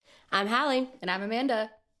I'm Hallie. And I'm Amanda.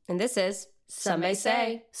 And this is Some May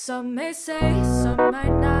Say. Some may say, some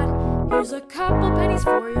might not. Here's a couple pennies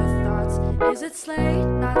for your thoughts. Is it Slade?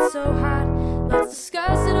 Not so hot. Let's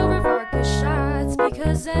discuss it over vodka shots.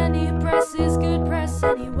 Because any press is good press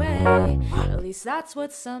anyway. At least that's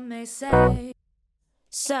what some may say.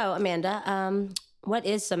 So, Amanda, what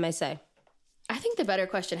is Some May Say? I think the better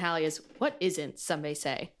question, Hallie, is what isn't Some May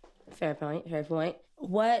Say? Fair point, fair point.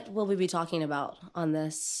 What will we be talking about on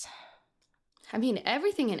this? I mean,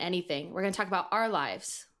 everything and anything. We're going to talk about our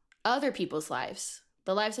lives, other people's lives,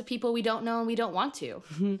 the lives of people we don't know and we don't want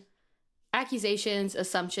to. Accusations,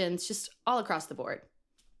 assumptions, just all across the board.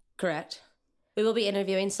 Correct. We will be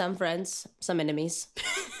interviewing some friends, some enemies,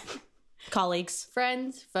 colleagues,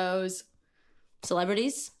 Friends, foes.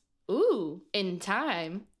 celebrities. Ooh, in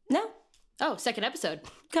time. No, Oh, second episode.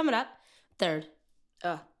 coming up. Third.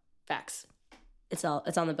 Facts. It's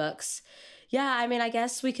on the books. Yeah, I mean, I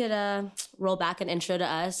guess we could roll back an intro to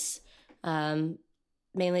us.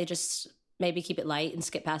 Mainly just maybe keep it light and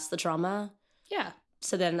skip past the trauma. Yeah.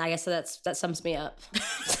 So then I guess that sums me up.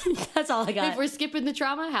 That's all I got. If we're skipping the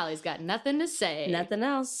trauma, Hallie's got nothing to say. Nothing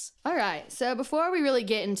else. All right. So before we really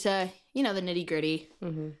get into, the nitty gritty,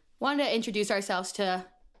 wanted to introduce ourselves to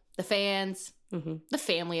the fans, the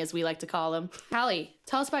family, as we like to call them. Hallie,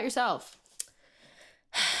 tell us about yourself.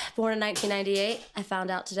 Born in 1998. I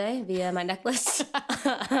found out today via my necklace.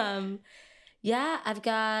 Yeah, I've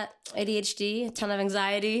got ADHD, a ton of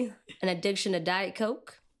anxiety, an addiction to Diet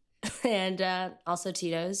Coke, and also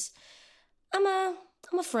Tito's. I'm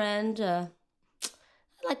a friend. I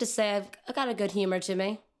like to say I've got a good humor to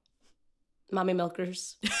me. Mommy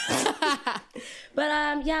milkers.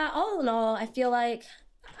 But yeah, all in all, I feel like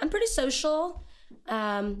I'm pretty social,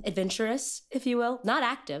 adventurous, if you will. Not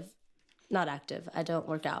active. I don't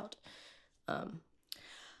work out.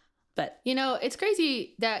 But It's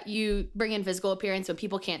crazy that you bring in physical appearance when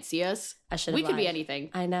people can't see us. I should. We could be anything.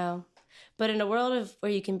 I know. But in a world of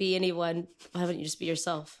where you can be anyone, why wouldn't you just be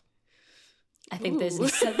yourself? I think Disney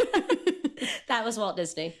said that was Walt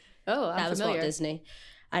Disney. Oh, I'm that was familiar. Walt Disney.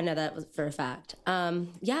 I know that was for a fact.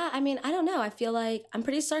 Yeah, I mean, I don't know. I feel like I'm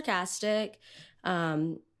pretty sarcastic,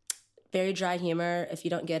 very dry humor. If you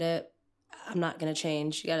don't get it, I'm not going to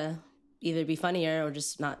change. You got to either be funnier or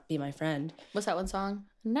just not be my friend. What's that one song?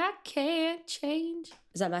 And I can't change.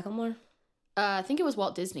 Is that Macklemore? I think it was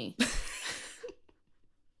Walt Disney.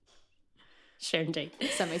 Sharon Tate.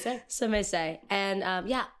 Some may say. Some may say. And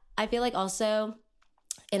yeah, I feel like also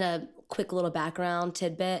in a quick little background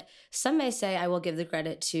tidbit, some may say I will give the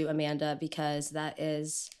credit to Amanda because that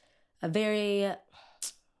is a very,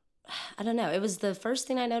 I don't know, it was the first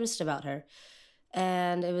thing I noticed about her.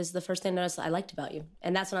 And it was the first thing I noticed I liked about you.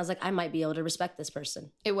 And that's when I was like, I might be able to respect this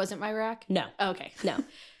person. It wasn't my rack? No. Oh, okay. No.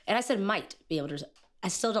 And I said might be able to. I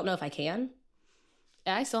still don't know if I can.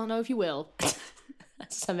 I still don't know if you will.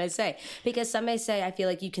 Some may say. Because some may say I feel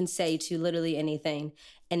like you can say to literally anything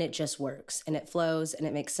and it just works. And it flows and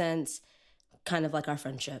it makes sense. Kind of like our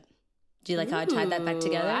friendship. Do you like how I tied that back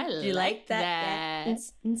together? Do you like that?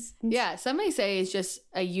 Yeah, some may say is just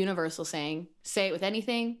a universal saying. Say it with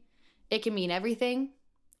anything. It can mean everything.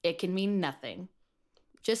 It can mean nothing.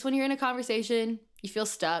 Just when you're in a conversation, you feel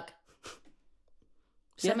stuck.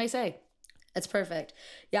 Some may say. That's perfect.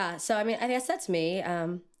 Yeah, so I mean, I guess that's me.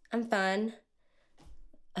 I'm fun.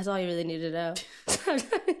 That's all you really need to know.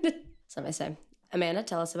 Some may say. Amanda,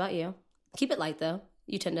 tell us about you. Keep it light, though.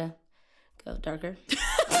 You tend to go darker.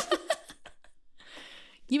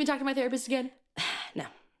 You been talking to my therapist again? No.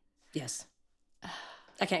 Yes.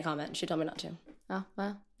 I can't comment. She told me not to. Oh,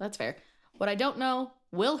 well, that's fair. What I don't know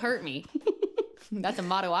will hurt me. That's a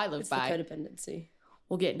motto I live It's by. the codependency.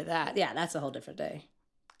 We'll get into that. Yeah, that's a whole different day.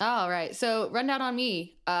 All right. So, rundown on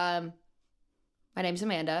me. My name's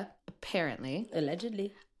Amanda, apparently.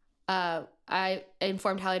 Allegedly. I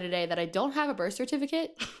informed Hallie today that I don't have a birth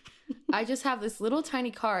certificate. I just have this little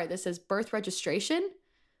tiny card that says birth registration.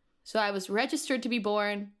 So I was registered to be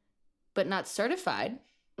born, but not certified.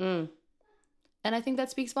 And I think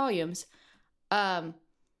that speaks volumes. Wow,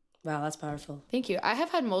 that's powerful. Thank you. I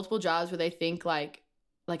have had multiple jobs where they think like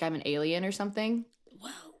I'm an alien or something.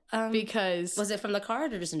 Wow. Because Was it from the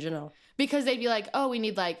card or just in general? Because they'd be like, oh, we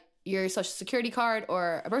need like your social security card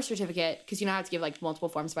or a birth certificate because I have to give like multiple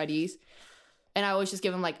forms of IDs. And I always just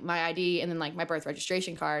give them like my ID and then like my birth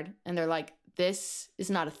registration card. And they're like, this is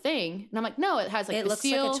not a thing. And I'm like, no, it has like it the looks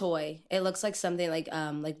seal. like a toy. It looks like something like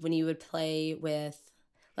when you would play with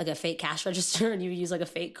like a fake cash register and you would use like a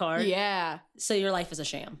fake card. Yeah. So your life is a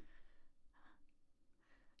sham.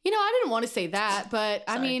 I didn't want to say that, but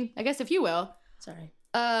I Sorry. mean, I guess if you will. Sorry.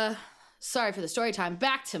 Sorry for the story time.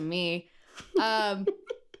 Back to me.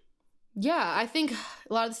 Yeah, I think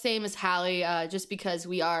a lot of the same as Hallie, just because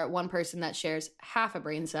we are one person that shares half a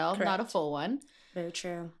brain cell, not a Correct. full one. Very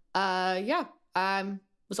true. Yeah, I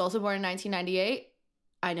was also born in 1998.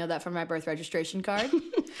 I know that from my birth registration card.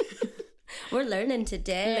 We're learning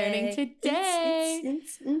today.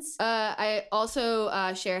 I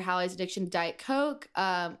also share Hallie's addiction to Diet Coke.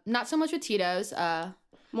 Not so much with Tito's.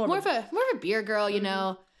 More of a beer girl, you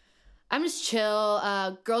know. I'm just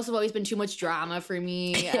chill. Girls have always been too much drama for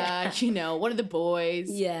me. You know, one of the boys.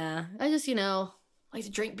 Yeah. I just, you know, like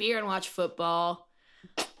to drink beer and watch football.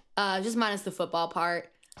 Just minus the football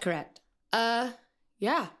part. Correct.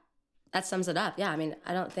 Yeah. That sums it up. Yeah, I mean,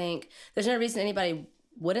 I don't think there's no reason anybody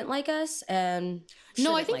wouldn't like us, and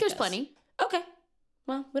No, I shouldn't think like there's us. plenty. Okay.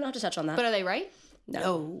 Well, we don't have to touch on that. But are they right?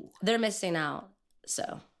 No. They're missing out.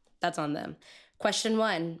 So that's on them. Question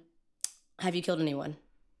 1. Have you killed anyone?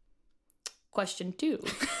 Question 2.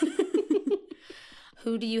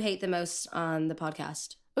 Who do you hate the most on the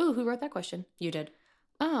podcast? Ooh, who wrote that question? You did.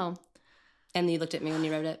 Oh. And you looked at me when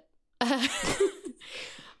you wrote it.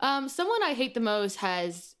 Someone I hate the most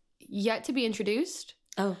has yet to be introduced.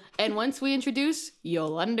 Oh. And once we introduce,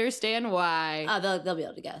 you'll understand why. They'll be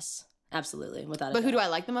able to guess. Absolutely. Without But who do I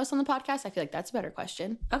like the most on the podcast? I feel like that's a better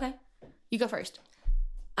question. Okay. You go first.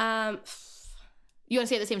 You You want to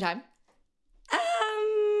say it at the same time?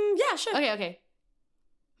 Yeah, sure. Okay.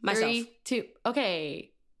 Myself. 3, 2,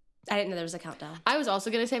 okay. I didn't know there was a countdown. I was also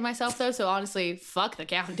going to say myself, though, so honestly, fuck the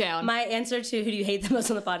countdown. My answer to who do you hate the most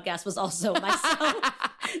on the podcast was also myself.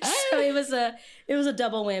 So it was a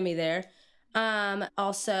double whammy there.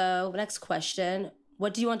 Also, next question.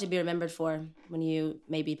 What do you want to be remembered for when you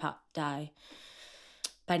maybe die?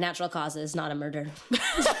 By natural causes, not a murder.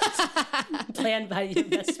 Planned by your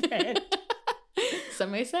best friend.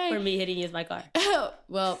 Some may say. Or me hitting you with my car.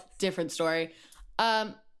 Well, different story.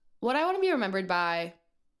 What I want to be remembered by,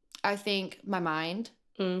 I think my mind,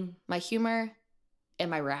 my humor, and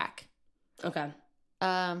my rack. Okay.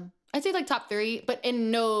 I'd say like top 3, but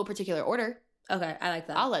in no particular order. Okay, I like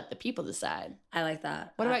that. I'll let the people decide. I like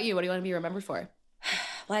that. What about you? What do you want to be remembered for?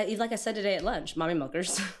 Well, like I said today at lunch, mommy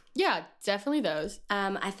milkers. Yeah, definitely those.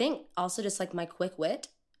 I think also just like my quick wit.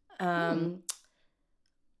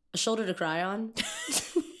 A shoulder to cry on.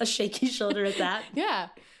 A shaky shoulder at that. Yeah.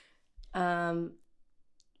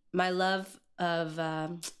 My love of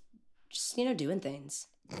just, doing things.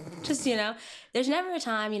 Just, there's never a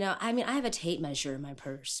time, I mean, I have a tape measure in my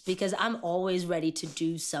purse because I'm always ready to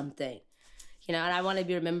do something, and I want to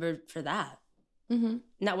be remembered for that. Mm-hmm.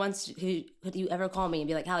 Not once could you ever call me and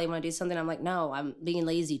be like, Hallie, you want to do something? I'm like, no, I'm being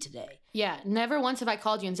lazy today. Yeah. Never once have I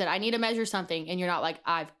called you and said, I need to measure something. And you're not like,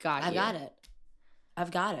 I've got it.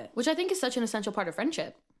 I've got it. Which I think is such an essential part of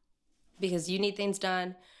friendship. Because you need things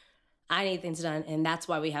done. I need things done. And that's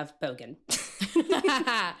why we have Bogan.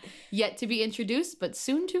 Yet to be introduced, but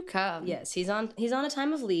soon to come. Yes, he's on a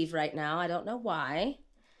time of leave right now. I don't know why.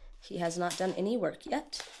 He has not done any work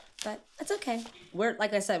yet, but that's okay.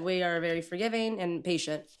 Like I said, we are very forgiving and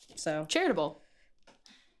patient. So Charitable.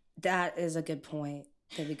 that is a good point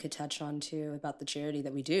that we could touch on too about the charity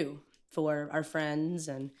that we do for our friends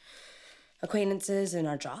and acquaintances and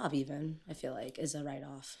our job even, I feel like, is a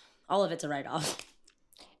write-off. All of it's a write-off.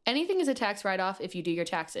 Anything is a tax write-off if you do your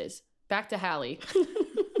taxes. Back to Hallie.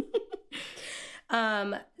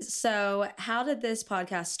 So how did this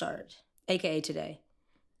podcast start? AKA today.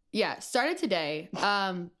 Yeah, started today,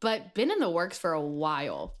 but been in the works for a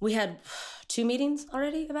while. We had 2 meetings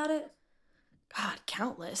already about it. God,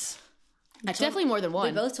 countless. I told- Definitely more than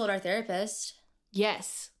one. We both told our therapist.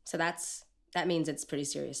 Yes. So that means it's pretty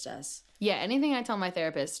serious to us. Yeah, anything I tell my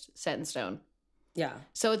therapist, set in stone. Yeah.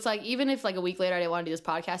 So it's like, even if like a week later I didn't want to do this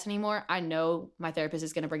podcast anymore, I know my therapist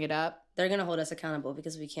is going to bring it up. They're going to hold us accountable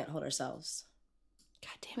because we can't hold ourselves.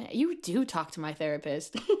 God damn it. You do talk to my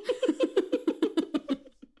therapist.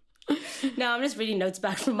 No, I'm just reading notes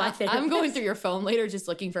back from my therapist. I'm going through your phone later just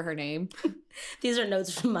looking for her name. These are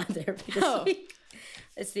notes from my therapy this Oh. week.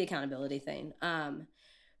 It's the accountability thing.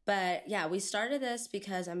 But yeah, we started this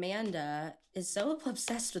because Amanda is so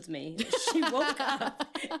obsessed with me. She woke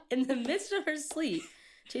up in the midst of her sleep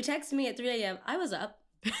to text me at 3 a.m. I was up,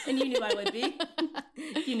 and you knew I would be.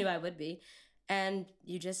 You knew I would be. And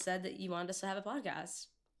you just said that you wanted us to have a podcast.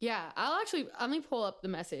 Yeah, let me pull up the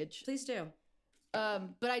message. Please do.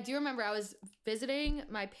 But I do remember I was visiting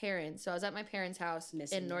my parents. So I was at my parents' house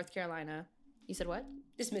in North Carolina. You said what?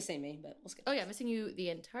 Just missing me, but we'll skip. Oh yeah, missing you the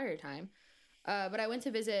entire time. But I went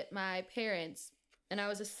to visit my parents and I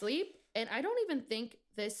was asleep. And I don't even think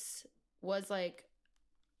this was like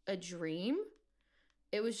a dream.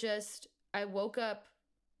 It was just, I woke up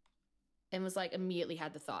and was like immediately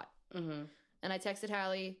had the thought. Mm-hmm. And I texted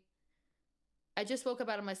Hallie I just woke up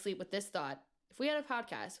out of my sleep with this thought. If we had a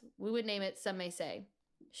podcast, we would name it Some May Say.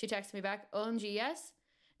 She texted me back, OMG, yes.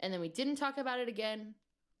 And then we didn't talk about it again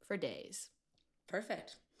for days.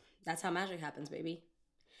 Perfect. That's how magic happens, baby.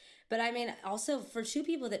 But I mean, also for two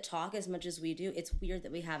people that talk as much as we do, it's weird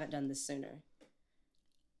that we haven't done this sooner.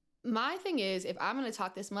 My thing is, if I'm going to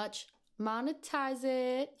talk this much, monetize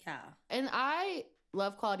it. Yeah. And I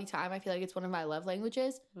love quality time. I feel like it's one of my love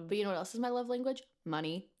languages. Mm-hmm. But you know what else is my love language?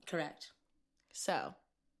 Money. Correct. So.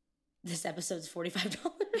 This episode's $45.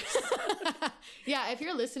 Yeah, if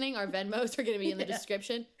you're listening, our Venmos are going to be in the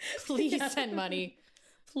description. Please send money.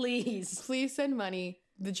 Please. Please send money.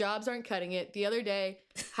 The jobs aren't cutting it. The other day,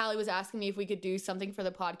 Hallie was asking me if we could do something for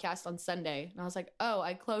the podcast on Sunday. And I was like, oh,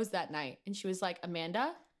 I closed that night. And she was like,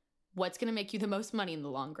 Amanda, what's going to make you the most money in the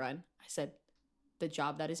long run? I said, the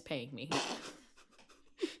job that is paying me.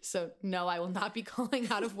 So, no, I will not be calling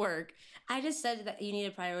out of work. I just said that you need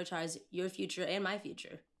to prioritize your future and my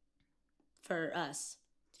future for us.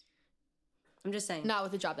 I'm just saying. Not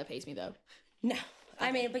with a job that pays me, though. No.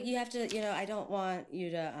 I mean, but you have to, you know, I don't want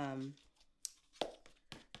you to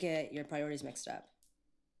get your priorities mixed up.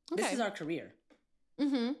 Okay. This is our career.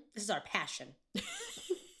 Mm-hmm. This is our passion.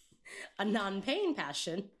 A non-paying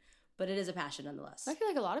passion, but it is a passion nonetheless. I feel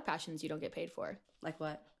like a lot of passions you don't get paid for. Like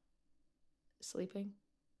what? Sleeping.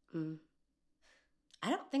 I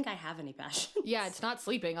don't think I have any passions. Yeah, it's not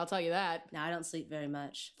sleeping, I'll tell you that. No, I don't sleep very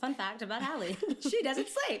much. Fun fact about Hallie. She doesn't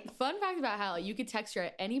sleep. Fun fact about Hallie, you could text her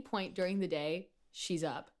at any point during the day, she's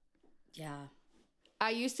up. Yeah. I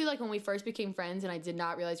used to, like, when we first became friends and I did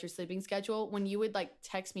not realize your sleeping schedule, when you would, like,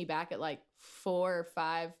 text me back at, like, 4 or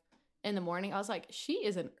 5 in the morning, I was like, she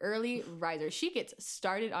is an early riser. She gets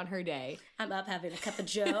started on her day. I'm up having a cup of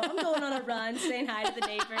joe. I'm going on a run, saying hi to the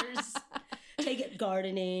neighbors. Take it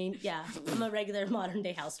gardening. Yeah, I'm a regular modern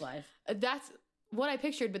day housewife. That's what I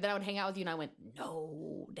pictured, but then I would hang out with you and I went,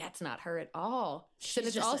 no, that's not her at all. She's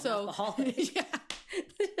it's just also an alcoholic. Yeah.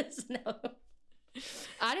 No.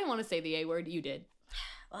 I didn't want to say the A word. You did.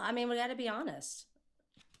 Well, I mean, we got to be honest.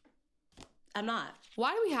 I'm not.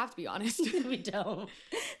 Why do we have to be honest? We don't.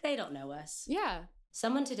 They don't know us. Yeah.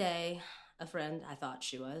 Someone today, a friend, I thought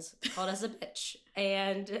she was, called us a bitch.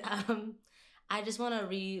 And I just want to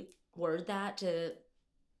reword that to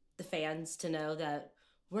the fans to know that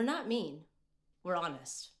we're not mean. We're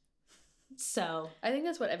honest. So. I think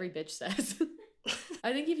that's what every bitch says.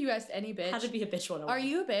 I think if you asked any bitch. How to be a bitch 101. Are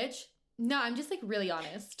you a bitch? No, I'm just, like, really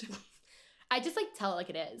honest. I just, like, tell it like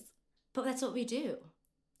it is. But that's what we do.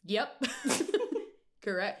 Yep.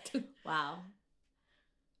 Correct. Wow.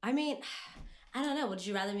 I mean, I don't know. Would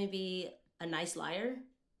you rather me be a nice liar?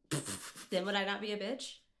 Then would I not be a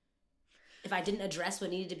bitch? If I didn't address what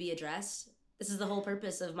needed to be addressed? This is the whole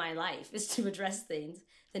purpose of my life, is to address things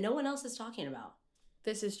that no one else is talking about.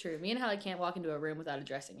 This is true. Me and Hallie can't walk into a room without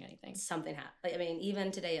addressing anything. Something happened. Like, I mean,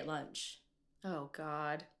 even today at lunch. Oh,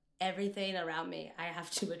 God. Everything around me, I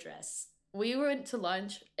have to address. We went to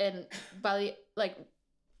lunch, and by the, like,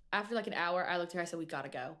 after, like, an hour, I looked at her, I said, we gotta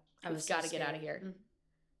go. We've got to get out of here. Mm-hmm.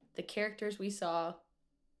 The characters we saw.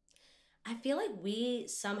 I feel like we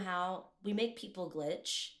make people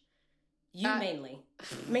glitch. You mainly.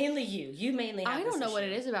 Mainly you. You mainly have I don't know issue. what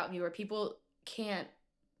it is about me where people can't.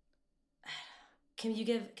 Can you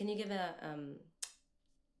give a,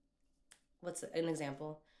 what's an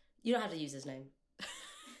example? You don't have to use his name.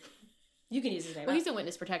 You can use his name. Well, he's in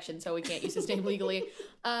witness protection, so we can't use his name legally.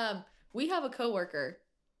 We have a coworker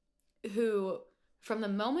who, from the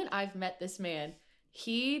moment I've met this man,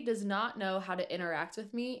 he does not know how to interact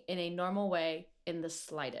with me in a normal way in the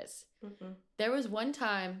slightest. Mm-hmm. There was one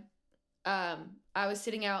time I was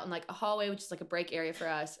sitting out in, like, a hallway, which is like a break area for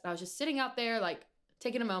us. And I was just sitting out there, like,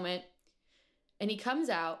 taking a moment. And he comes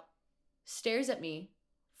out, stares at me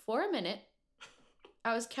for a minute.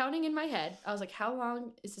 I was counting in my head. I was like, how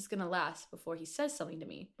long is this going to last before he says something to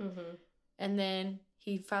me? Mm-hmm. And then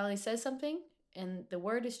he finally says something. And the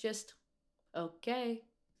word is just, okay.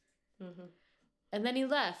 Mm-hmm. And then he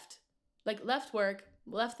left. Like, left work,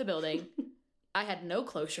 left the building. I had no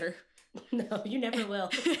closure. No, you never will.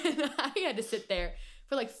 And I had to sit there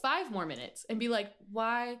for like 5 more minutes and be like,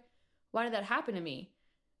 why did that happen to me?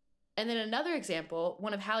 And then another example,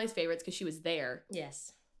 one of Hallie's favorites, because she was there.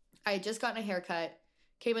 Yes. I had just gotten a haircut,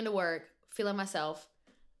 came into work, feeling myself,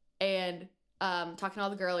 and talking to all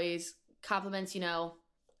the girlies, compliments, you know,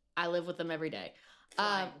 I live with them every day.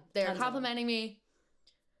 They're complimenting me,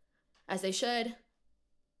 as they should.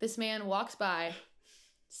 This man walks by,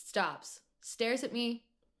 stops, stares at me,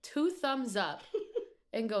 2 thumbs up,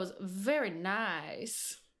 and goes, very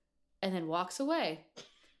nice, and then walks away.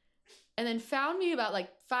 And then found me about like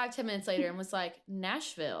 5-10 minutes later and was like,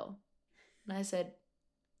 Nashville. And I said,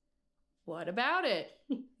 what about it?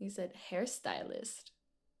 He said, hairstylist.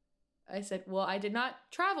 I said, well, I did not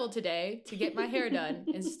travel today to get my hair done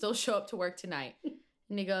and still show up to work tonight.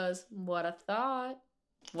 And he goes, what a thought.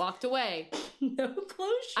 Walked away. No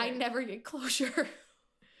closure. I never get closure.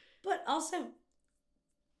 But also,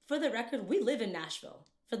 for the record, we live in Nashville,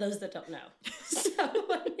 for those that don't know. So,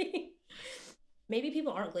 I mean, maybe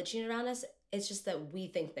people aren't glitching around us. It's just that we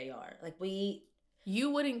think they are. Like,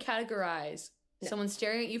 You wouldn't categorize someone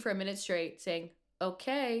staring at you for a minute straight saying,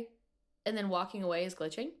 okay, and then walking away as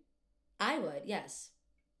glitching? I would, yes.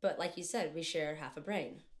 But like you said, we share half a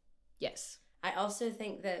brain. Yes. I also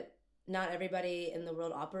think that not everybody in the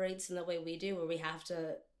world operates in the way we do, where we have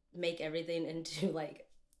to make everything into, like,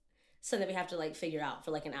 something we have to, like, figure out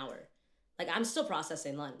for, like, an hour. Like, I'm still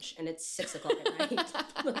processing lunch, and it's 6 o'clock at night.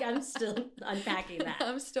 Like, I'm still unpacking that.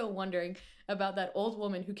 I'm still wondering about that old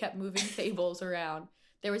woman who kept moving tables around.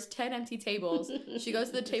 There was 10 empty tables. She goes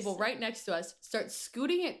to the table right next to us, starts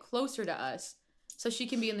scooting it closer to us so she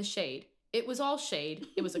can be in the shade. It was all shade.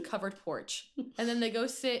 It was a covered porch. And then they go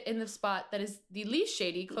sit in the spot that is the least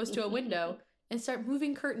shady, close to a window, and start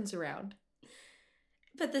moving curtains around.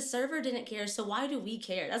 But the server didn't care, so why do we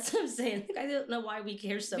care? That's what I'm saying. I don't know why we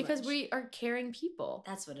care so much. Because we are caring people.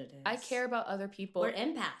 That's what it is. I care about other people. We're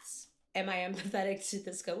empaths. Am I empathetic to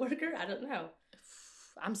this coworker? I don't know.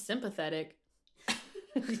 I'm sympathetic.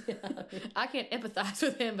 Yeah. I can't empathize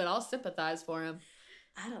with him, but I'll sympathize for him.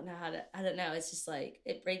 I don't know. It's just like,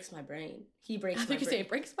 it breaks my brain. He breaks I my think you brain. say it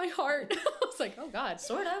breaks my heart. I was like, oh God.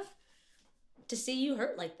 Sort of. To see you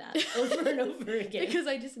hurt like that over and over again. Because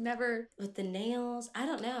I just never... With the nails, I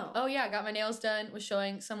don't know. Oh yeah, got my nails done, was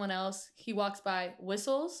showing someone else. He walks by,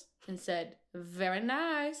 whistles, and said, very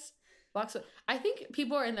nice. I think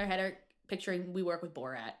people are in their head are picturing we work with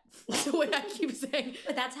Borat. That's the way I keep saying.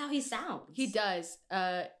 But that's how he sounds. He does.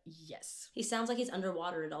 Yes. He sounds like he's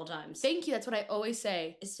underwater at all times. Thank you, that's what I always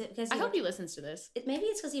say. Is it because I hope he listens to this. Maybe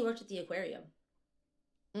it's because he worked at the aquarium.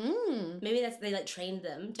 Mm. Maybe they like trained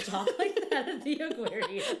them to talk like that at the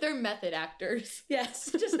aquarium. They're method actors. Yes,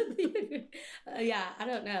 just at the yeah, I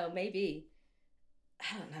don't know. Maybe.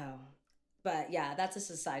 I don't know. But yeah, that's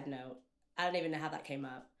just a side note. I don't even know how that came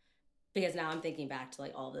up. Because now I'm thinking back to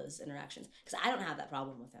like all those interactions. Because I don't have that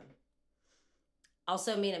problem with him.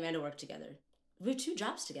 Also, me and Amanda work together. We have 2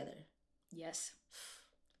 jobs together. Yes.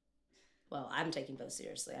 Well, I'm taking both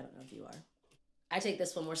seriously. I don't know if you are. I take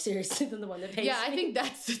this one more seriously than the one that pays me. Yeah, I think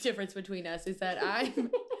that's the difference between us, is that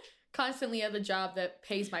I'm constantly at the job that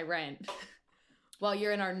pays my rent while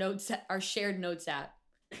you're in our shared notes app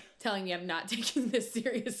telling me I'm not taking this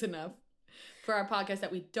serious enough for our podcast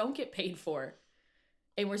that we don't get paid for.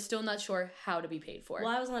 And we're still not sure how to be paid for.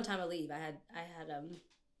 Well, I was on time of leave. I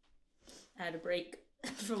had a break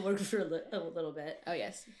from work for a little bit. Oh,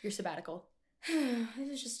 yes. Your sabbatical. It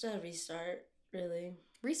was just a restart, really.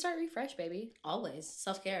 Restart, refresh, baby. Always.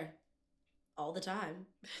 Self-care. All the time.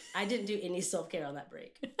 I didn't do any self-care on that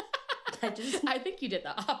break. I think you did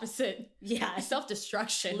the opposite. Yeah.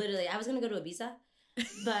 Self-destruction. Literally. I was going to go to Ibiza,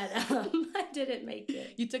 but I didn't make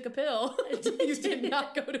it. You took a pill. You did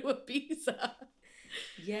not go to Ibiza.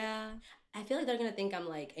 Yeah. I feel like they're going to think I'm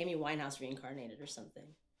like Amy Winehouse reincarnated or something.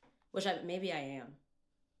 Which maybe I am.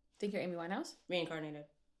 Think you're Amy Winehouse? Reincarnated.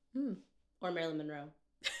 Or Marilyn Monroe.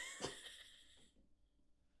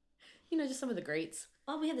 You know, just some of the greats.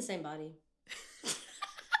 Well, we have the same body.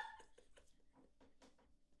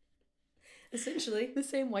 Essentially. The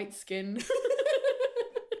same white skin.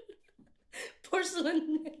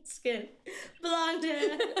 Porcelain skin. Blonde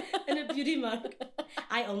hair. And a beauty mark.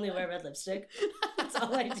 I only wear red lipstick. That's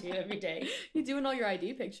all I do every day. You do in all your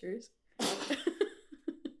ID pictures.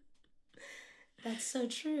 That's so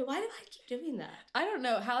true. Why do I keep doing that? I don't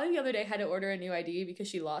know. Hallie the other day had to order a new ID because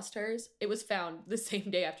she lost hers. It was found the same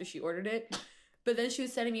day after she ordered it. But then she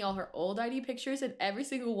was sending me all her old ID pictures, and every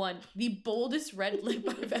single one, the boldest red lip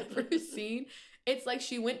I've ever seen. It's like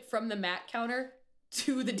she went from the MAC counter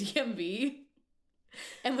to the DMV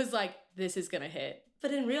and was like, this is going to hit.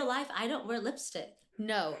 But in real life, I don't wear lipstick.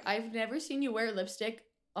 No, I've never seen you wear lipstick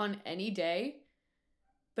on any day.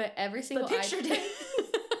 But every single picture day.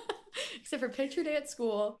 Except for picture day at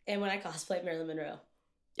school. And when I cosplay Marilyn Monroe.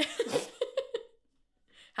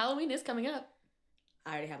 Halloween is coming up.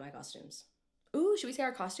 I already have my costumes. Ooh, should we say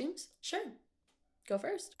our costumes? Sure. Go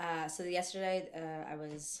first. So yesterday, I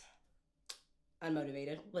was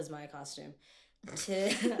unmotivated, was my costume.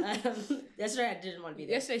 Yesterday, I didn't want to be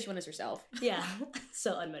there. Yesterday, she went as herself. Yeah.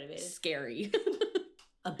 So unmotivated. Scary.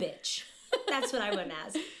 A bitch. That's what I went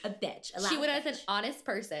as. A bitch. She went as an honest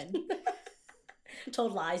person.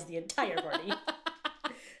 Told lies the entire party.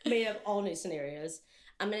 Made up all new scenarios.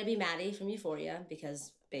 I'm going to be Maddie from Euphoria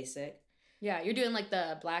because basic. Yeah, you're doing like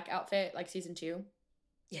the black outfit like season 2.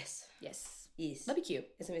 Yes. Yes. Yes. That'd be cute.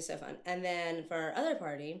 It's going to be so fun. And then for our other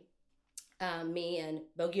party, me and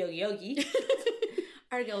Bogi Yogi Yogi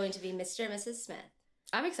are going to be Mr. and Mrs. Smith.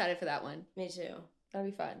 I'm excited for that one. Me too. That'll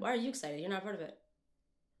be fun. Why are you excited? You're not part of it.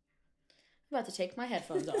 I'm about to take my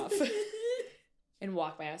headphones off and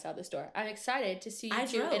walk my ass out this door. I'm excited to see you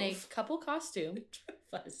two in a couple costume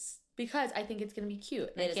because I think it's going to be cute.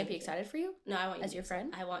 And I can't be excited for you? No, I want you as your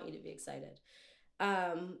friend. I want you to be excited.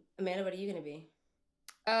 Amanda, what are you going to be?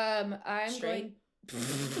 I'm Straight? going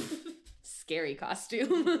scary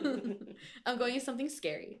costume. I'm going as something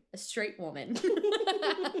scary. A straight woman.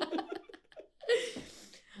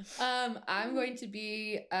 I'm going to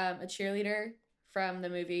be a cheerleader from the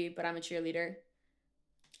movie, but I'm a cheerleader.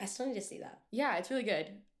 I still need to see that. Yeah, it's really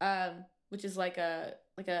good. Which is like a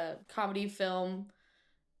comedy film,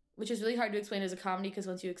 which is really hard to explain as a comedy because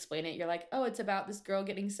once you explain it, you're like, oh, it's about this girl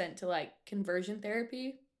getting sent to like conversion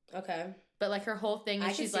therapy. Okay. But like her whole thing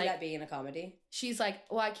is she's like, that being a comedy. She's like,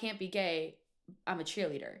 well, I can't be gay. I'm a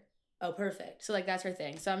cheerleader. Oh, perfect. So like that's her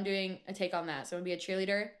thing. So I'm doing a take on that. So I'm gonna be a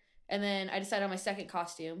cheerleader. And then I decided on my second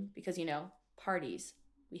costume because, you know, parties.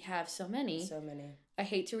 We have so many. So many. I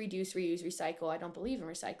hate to reduce, reuse, recycle. I don't believe in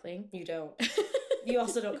recycling. You don't. You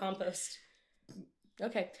also don't compost.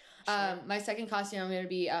 Okay. Sure. My second costume, I'm going to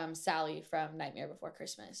be Sally from Nightmare Before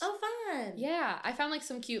Christmas. Oh, fun. Yeah. I found like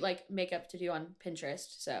some cute like makeup to do on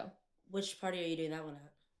Pinterest. So. Which party are you doing that one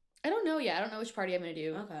at? I don't know yet. I don't know which party I'm going to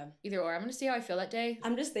do. Okay. Either or. I'm going to see how I feel that day.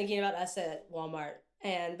 I'm just thinking about us at Walmart.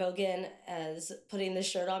 And Bogan is putting this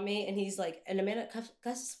shirt on me, and he's like, and Amanda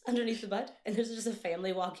cuffs underneath the butt, and there's just a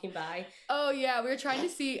family walking by. Oh, yeah. We were trying to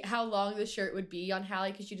see how long the shirt would be on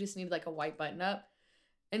Hallie because she just needed like a white button up.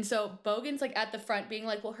 And so Bogan's like at the front being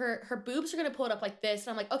like, well, her boobs are going to pull it up like this.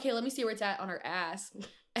 And I'm like, okay, let me see where it's at on her ass.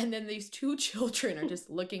 And then these 2 children are just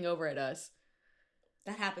looking over at us.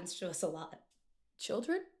 That happens to us a lot.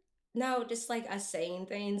 Children? No, just like us saying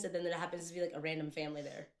things, and then there happens to be like a random family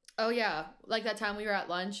there. Oh, yeah. Like that time we were at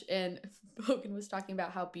lunch and Bogan was talking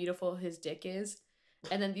about how beautiful his dick is.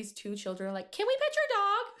 And then these 2 children are like, can we pet your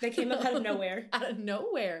dog? They came up out of nowhere. Out of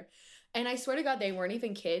nowhere. And I swear to God, they weren't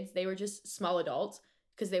even kids. They were just small adults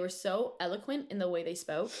because they were so eloquent in the way they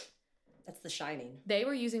spoke. That's The Shining. They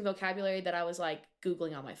were using vocabulary that I was like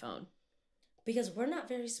Googling on my phone. Because we're not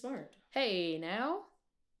very smart. Hey, now?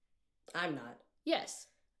 I'm not. Yes.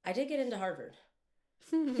 I did get into Harvard.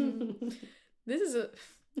 This is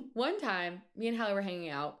one time, me and Hallie were hanging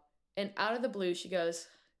out, and out of the blue, she goes,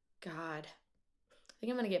 God, I think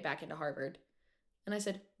I'm going to get back into Harvard. And I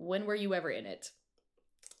said, when were you ever in it?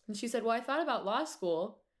 And she said, well, I thought about law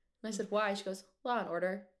school. And I said, why? She goes, Law and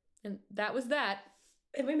Order. And that was that.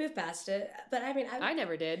 And we moved past it. But I mean, I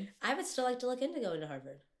never did. I would still like to look into going to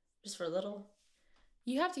Harvard. Just for a little.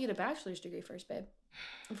 You have to get a bachelor's degree first, babe,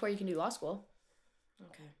 before you can do law school.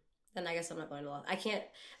 Okay. Then I guess I'm not going to law. I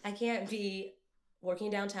can't be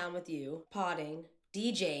working downtown with you, potting,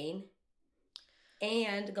 DJing,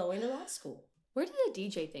 and going to law school. Where did the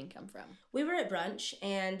DJ thing come from? We were at brunch,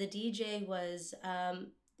 and the DJ was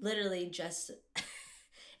literally just...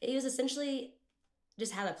 he was essentially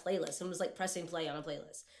just had a playlist and was like pressing play on a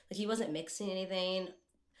playlist. Like he wasn't mixing anything.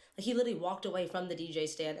 Like he literally walked away from the DJ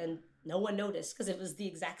stand and no one noticed because it was the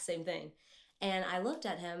exact same thing. And I looked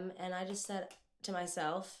at him and I just said to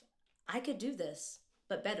myself, I could do this,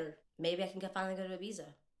 but better. Maybe I can finally go to Ibiza.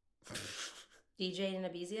 DJ in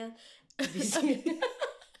Ibiza?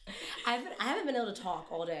 I haven't been able to talk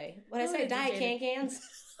all day. When I say Diet Can-Cans.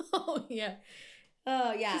 Oh, yeah.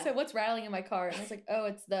 Oh, yeah. She said, what's rattling in my car? And I was like, oh,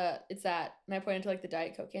 it's that. And I pointed to like the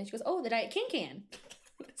Diet Coke can. She goes, oh, the Diet Can-Can.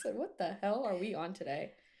 I said, what the hell are we on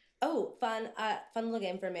today? Oh, fun little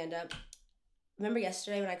game for Amanda. Remember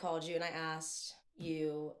yesterday when I called you and I asked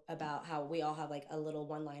you about how we all have like a little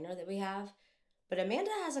one-liner that we have? But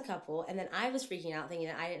Amanda has a couple, and then I was freaking out thinking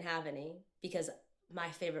that I didn't have any because my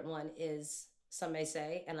favorite one is Some May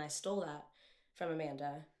Say, and I stole that from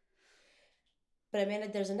Amanda. But Amanda,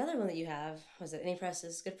 there's another one that you have. Was it Any Press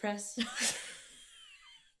is Good Press?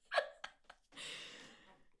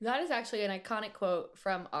 That is actually an iconic quote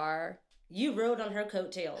from our... You rode on her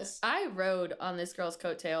coattails. I rode on this girl's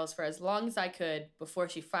coattails for as long as I could before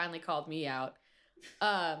she finally called me out.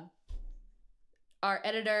 Our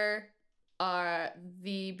editor,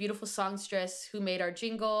 the beautiful songstress who made our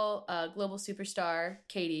jingle, global superstar,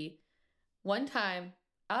 Katie. One time,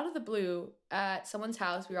 out of the blue, at someone's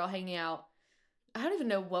house, we were all hanging out. I don't even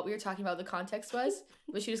know what we were talking about, the context was,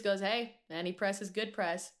 but she just goes, hey, any press is good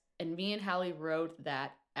press. And me and Hallie rode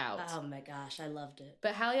that out. Oh my gosh, I loved it.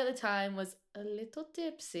 But Hallie at the time was a little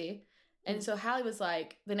tipsy. And so Hallie was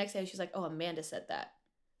like, the next day she's like, oh, Amanda said that.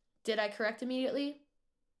 Did I correct immediately?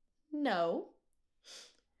 No.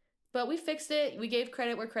 But we fixed it. We gave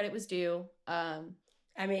credit where credit was due.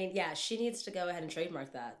 I mean, yeah, she needs to go ahead and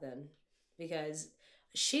trademark that then, because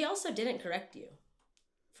she also didn't correct you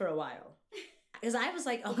for a while. Because I was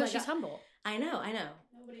like, oh my God. She's humble. I know.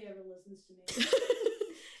 Nobody ever listens to me.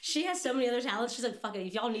 She has so many other talents. She's like, fuck it,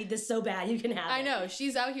 if y'all need this so bad, you can have it. I know.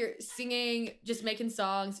 She's out here singing, just making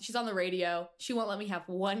songs. She's on the radio. She won't let me have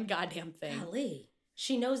one goddamn thing. Golly.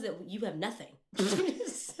 She knows that you have nothing.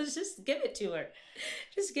 So just give it to her.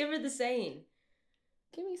 Just give her the saying.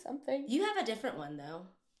 Give me something. You have a different one, though.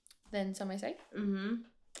 Then some may say. Mm-hmm.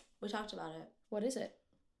 We talked about it. What is it?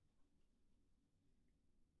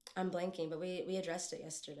 I'm blanking, but we addressed it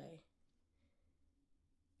yesterday.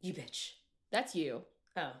 You bitch. That's you.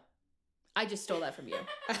 Oh. I just stole that from you.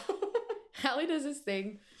 Hallie does this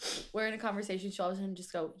thing where in a conversation she'll all of a sudden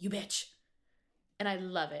just go, you bitch. And I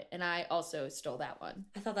love it. And I also stole that one.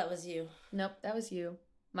 I thought that was you. Nope, that was you.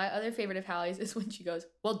 My other favorite of Hallie's is when she goes,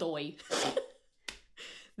 well, doy.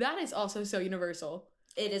 That is also so universal.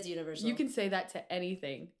 It is universal. You can say that to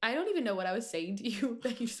anything. I don't even know what I was saying to you.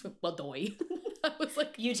 That you just went, well, doy. I was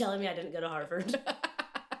like, you telling me I didn't go to Harvard.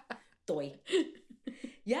 Doy.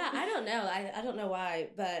 Yeah, I don't know. I don't know why,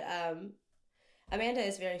 but Amanda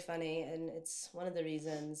is very funny, and it's one of the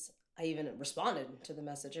reasons I even responded to the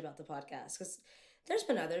message about the podcast, because there's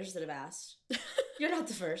been others that have asked. You're not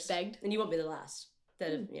the first. Begged. And you won't be the last.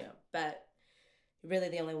 That have, but you're really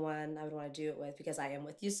the only one I would want to do it with, because I am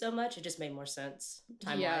with you so much. It just made more sense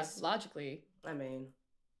time-wise. Yeah, logically. I mean,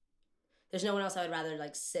 there's no one else I would rather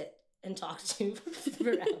sit and talk to for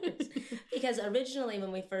hours. Because originally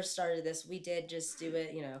when we first started this, we did just do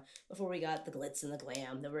it, before we got the glitz and the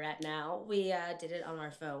glam that we're at now. We did it on our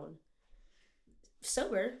phone.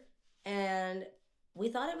 Sober. And we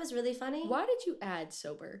thought it was really funny. Why did you add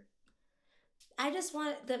sober? I just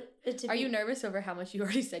want it to be... Are you nervous over how much you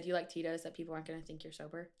already said you like Tito's, that people aren't going to think you're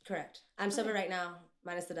sober? Correct. I'm sober right now,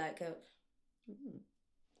 minus the Diet Coke.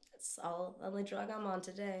 That's all the only drug I'm on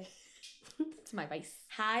today. It's my vice.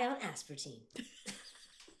 High on aspartame.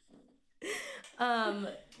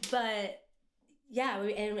 But yeah,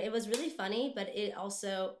 and it was really funny, but it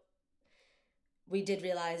also, we did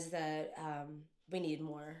realize that we need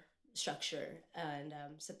more structure, and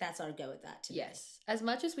so that's our go with that today. Yes. As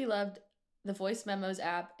much as we loved the Voice Memos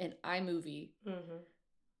app and iMovie,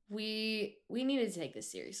 we needed to take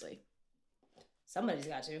this seriously. Somebody's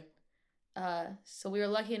got to. So we were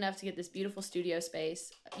lucky enough to get this beautiful studio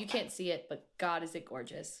space. You can't see it, but God, is it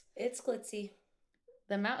gorgeous. It's glitzy.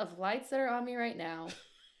 The amount of lights that are on me right now.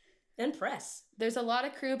 And press. There's a lot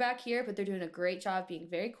of crew back here, but they're doing a great job being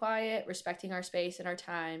very quiet, respecting our space and our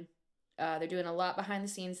time. They're doing a lot behind the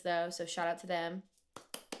scenes, though, so shout out to them.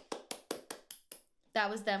 That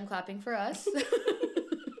was them clapping for us.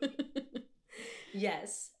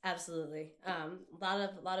 Yes, absolutely. A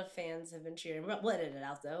lot of fans have been cheering. We'll edit it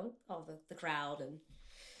out, though. All the crowd and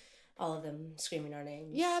all of them screaming our names.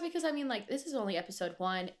 Yeah, because I mean, this is only episode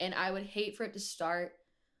 1, and I would hate for it to start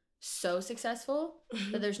so successful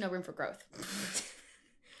that there's no room for growth.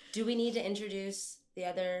 Do we need to introduce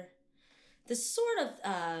the sort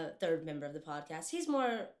of third member of the podcast? He's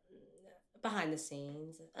more behind the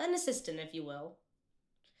scenes, an assistant, if you will.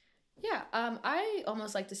 Yeah, I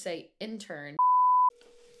almost like to say intern.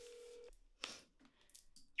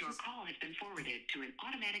 Your call has been forwarded to an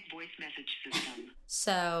automatic voice message system.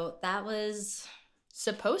 So that was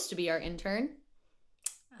Supposed to be our intern.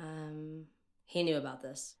 he knew about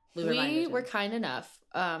this. We were kind enough.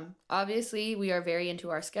 Obviously, we are very into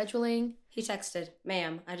our scheduling. He texted,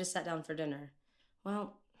 "Ma'am, I just sat down for dinner."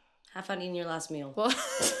 Well, have fun eating your last meal. Well,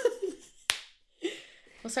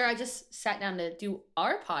 sir, I just sat down to do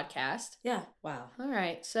our podcast. Yeah. Wow. All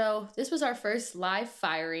right. So this was our first live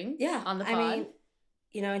firing. Yeah. On the pod. I mean,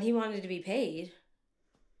 and he wanted to be paid.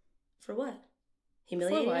 For what?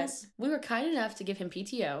 Humiliating us? We were kind enough to give him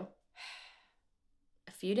PTO.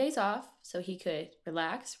 A few days off so he could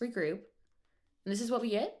relax, regroup. And this is what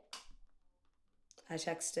we get? I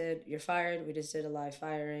texted, "You're fired." We just did a live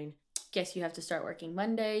firing. Guess you have to start working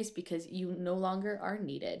Mondays because you no longer are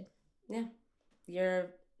needed. Yeah.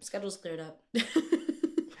 Your schedule's cleared up.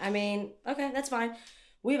 I mean, okay, that's fine.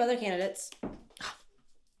 We have other candidates.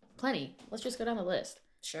 Plenty. Let's just go down the list.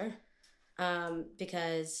 Sure.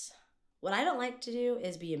 Because what I don't like to do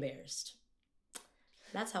is be embarrassed.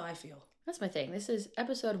 That's how I feel. That's my thing. This is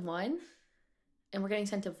episode 1, and we're getting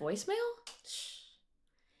sent to voicemail?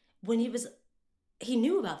 When he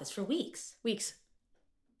knew about this for weeks. Weeks.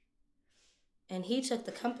 And he took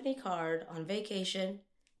the company card on vacation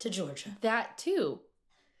to Georgia. That too.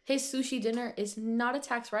 His sushi dinner is not a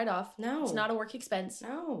tax write-off. No. It's not a work expense.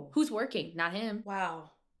 No. Who's working? Not him.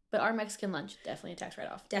 Wow. But our Mexican lunch, definitely a tax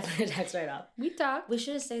write-off. Definitely a tax write-off. We talked. We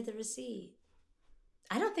should have saved the receipt.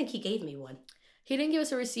 I don't think he gave me one. He didn't give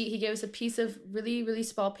us a receipt. He gave us a piece of really, really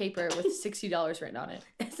small paper with $60 written on it.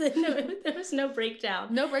 No, there was no breakdown.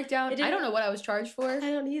 No breakdown. I don't know what I was charged for. I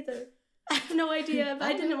don't either. I have no idea. But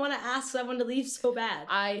I didn't want to ask someone to leave so bad.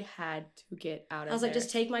 I had to get out of there. I was like,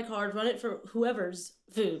 just take my card, run it for whoever's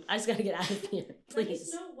food. I just got to get out of here, Can I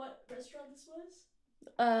just please. know what restaurant this was?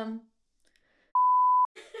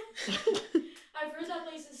 I've heard that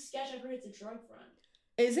place is sketch. I've heard it's a drug front.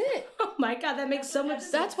 Is it? Oh my God, that makes so much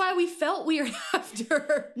sense. That's why we felt weird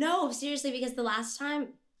after. No, seriously, because the last time,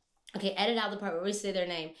 okay, edit out the part where we say their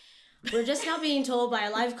name. We're just now being told by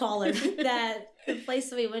a live caller that the place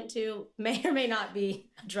that we went to may or may not be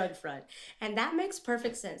a drug front. And that makes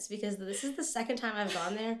perfect sense because this is the second time I've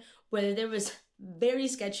gone there where there was very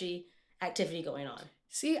sketchy activity going on.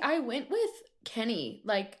 See, I went with Kenny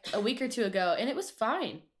like a week or two ago and it was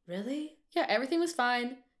fine. Really? Yeah, everything was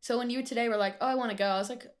fine. So when you today were like, oh, I want to go, I was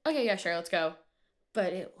like, okay, yeah, sure, let's go.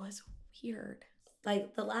 But it was weird.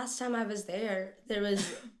 Like the last time I was there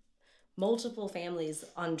was multiple families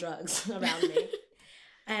on drugs around me.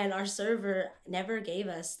 And our server never gave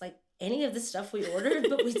us like any of the stuff we ordered,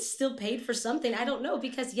 but we still paid for something. I don't know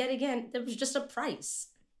because yet again, there was just a price.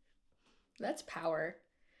 That's power.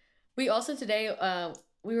 We also today,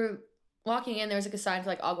 we were walking in, there was like a sign for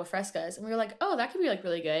like agua frescas. And we were like, oh, that could be like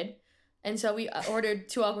really good. And so we ordered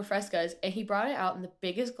 2 agua frescas and he brought it out in the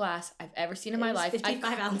biggest glass I've ever seen in my life.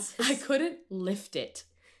 55 ounces. I couldn't lift it.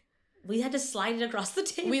 We had to slide it across the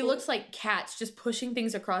table. We looked like cats just pushing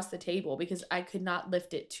things across the table because I could not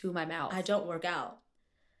lift it to my mouth. I don't work out.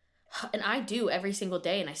 And I do every single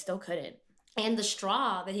day and I still couldn't. And the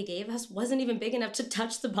straw that he gave us wasn't even big enough to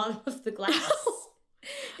touch the bottom of the glass.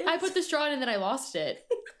 I put the straw in and then I lost it.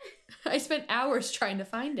 I spent hours trying to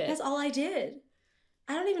find it. That's all I did.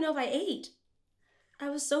 I don't even know if I ate. I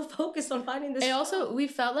was so focused on finding this. And also, we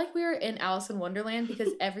felt like we were in Alice in Wonderland because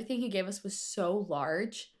everything he gave us was so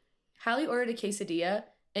large. Hallie ordered a quesadilla,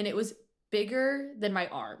 and it was bigger than my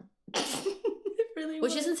arm. It really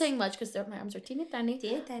Which was. isn't saying much because my arms are teeny tiny.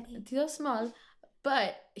 Teeny tiny. Teeny small,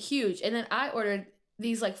 but huge. And then I ordered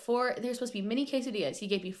these like 4, they're supposed to be mini quesadillas. He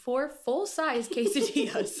gave me 4 full-size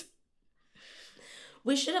quesadillas.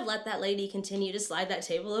 We should have let that lady continue to slide that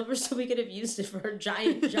table over so we could have used it for her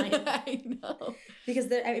giant. I know. Because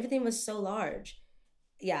everything was so large.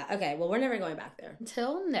 Yeah, okay. Well, we're never going back there.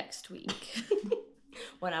 Until next week.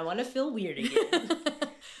 When I want to feel weird again.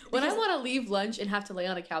 When I want to leave lunch and have to lay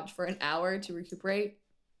on a couch for an hour to recuperate,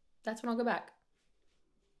 that's when I'll go back.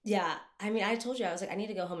 Yeah. I mean, I told you, I was like, I need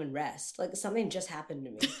to go home and rest. Like, something just happened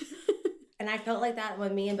to me. And I felt like that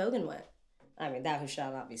when me and Bogan went. I mean, that who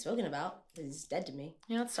shall not be spoken about. He's dead to me.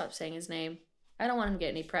 Yeah, let's stop saying his name. I don't want him to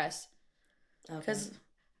get any press. Because,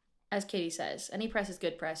 as Katie says, any press is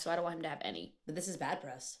good press, so I don't want him to have any. But this is bad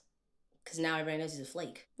press. Because now everybody knows he's a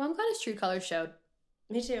flake. Well, I'm glad his true colors showed.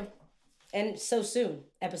 Me too. And so soon,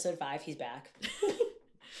 episode 5, he's back.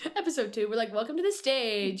 Episode 2, we're like, welcome to the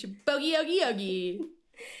stage. Bogey, yogi, yogi.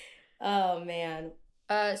 Oh, man.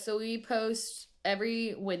 So we post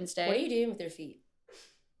every Wednesday. What are you doing with your feet?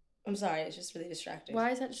 I'm sorry, it's just really distracting.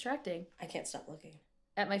 Why is that distracting? I can't stop looking.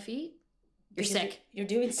 At my feet? You're Because sick. You're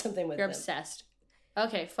doing something with You're them. obsessed.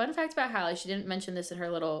 Okay, fun fact about Hallie. She didn't mention this in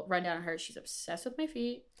her little rundown of her. She's obsessed with my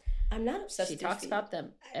feet. I'm not obsessed She with your talks feet. about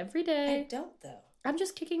them every I day. don't, though. I'm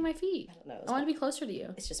just kicking my feet. I don't know. I want to be closer to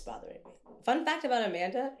you. It's just bothering me. Fun fact about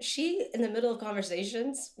Amanda, she, in the middle of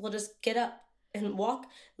conversations, will just get up and walk,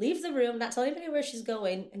 leave the room, not tell anybody where she's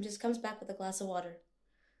going, and just comes back with a glass of water.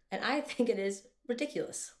 And I think it is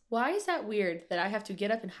ridiculous. Why is that weird that I have to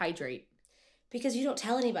get up and hydrate? Because you don't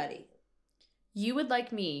tell anybody. You would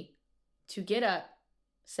like me to get up,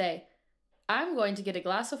 say, I'm going to get a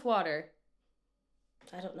glass of water.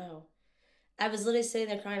 I don't know. I was literally sitting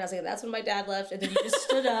there crying. I was like, that's when my dad left. And then you just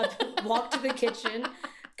stood up, walked to the kitchen,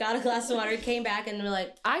 got a glass of water, came back, and we're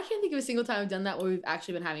like, I can't think of a single time I've done that where we've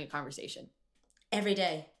actually been having a conversation. every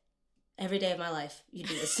day. Every day of my life, you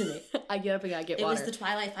do this to me. I get up and I get It water. was the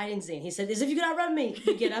Twilight fighting scene. He said, as if you could outrun me.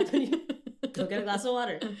 You get up and you go get a glass of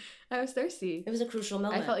water. I was thirsty. It was a crucial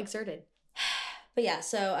moment. I felt exerted. But yeah,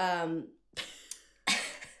 so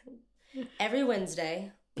every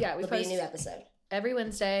Wednesday, Yeah, we there'll be a post new episode. every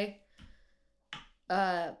Wednesday.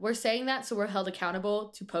 We're saying that so we're held accountable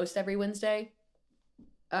to post every Wednesday.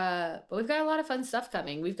 But we've got a lot of fun stuff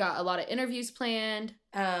coming. We've got a lot of interviews planned.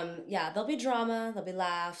 Yeah, there'll be drama, there'll be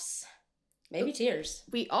laughs, maybe tears.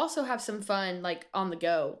 We also have some fun, like, on the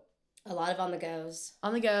go. A lot of on the goes.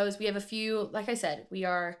 On the goes. We have a few, like I said, we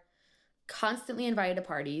are constantly invited to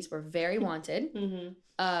parties. We're very wanted.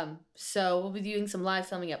 Mm-hmm. So we'll be doing some live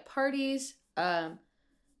filming at parties.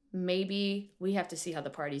 Maybe we have to see how the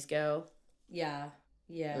parties go. Yeah.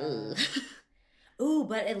 Ooh,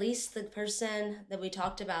 but at least the person that we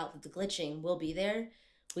talked about with the glitching will be there.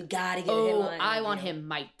 We gotta get him on. I want him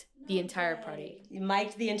mic'd the entire party.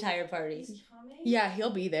 Mic'd the entire party. Yeah,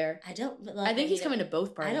 he'll be there. I don't love I think he's coming to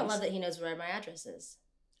both parties. I don't love that he knows where my address is.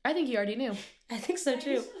 I think he already knew. I think so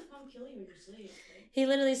too. He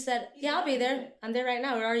literally said, yeah, I'll be there. I'm there right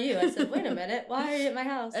now. Where are you? I said, wait a minute. Why are you at my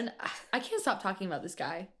house? And I can't stop talking about this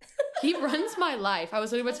guy. He runs my life. I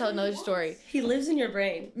was literally about to tell another story. He lives in your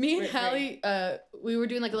brain. Me and Hallie, we were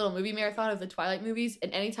doing like a little movie marathon of the Twilight movies,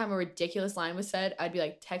 and anytime a ridiculous line was said, I'd be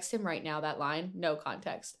like, text him right now that line, no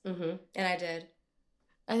context. Mm-hmm. And I did.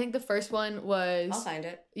 I think the first one was... I'll find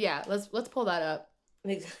it. Yeah, let's pull that up.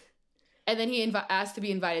 And then he asked to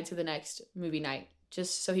be invited to the next movie night,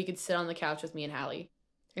 just so he could sit on the couch with me and Hallie.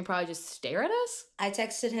 And probably just stare at us? I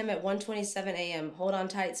texted him at 1:27 a.m. Hold on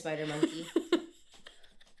tight, Spider Monkey.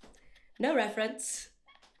 No reference.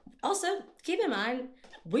 Also, keep in mind,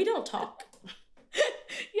 we don't talk.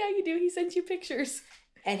 Yeah, you do. He sent you pictures.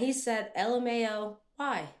 And he said, LMAO,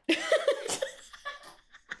 why?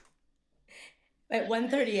 At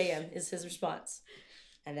 1:30 a.m. is his response.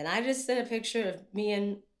 And then I just sent a picture of me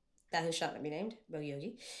and that who shall not be named, Bo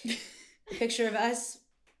Yogi. A picture of us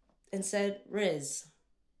and said, Riz.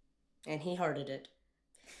 And he hearted it.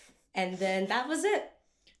 And then that was it.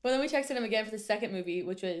 Well, then we texted him again for the second movie,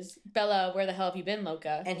 which was Bella, where the hell have you been,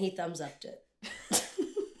 Loca? And he thumbs upped it.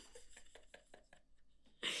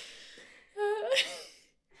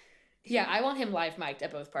 Yeah, I want him live mic'd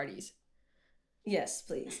at both parties. Yes,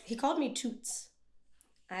 please. He called me Toots.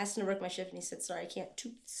 I asked him to work my shift and he said, sorry, I can't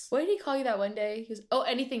Toots. What did he call you that one day? He was,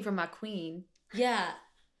 anything from my queen. Yeah.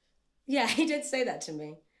 Yeah, he did say that to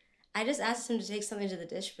me. I just asked him to take something to the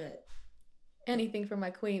dish, but... Anything from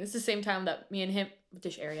my queen. It's the same time that me and him...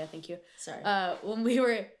 Dish area, thank you. Sorry. When we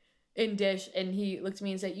were in dish and he looked at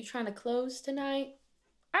me and said, you trying to close tonight?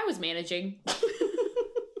 I was managing.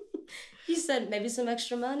 He said, maybe some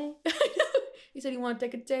extra money? He said, you want to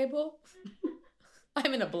take a table?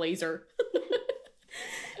 I'm in a blazer.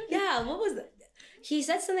 Yeah, what was that? He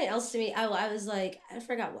said something else to me. I was like, I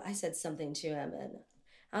forgot what I said something to him. And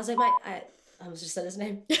I was like, I almost just said his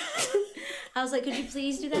name. I was like, could you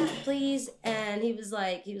please do that, please? And he was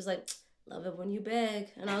like, love it when you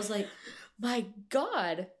beg. And I was like, my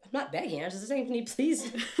God. I'm not begging. I was just saying, can you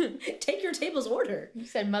please take your table's order? You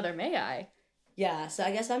said, mother, may I? Yeah, so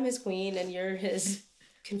I guess I'm his queen and you're his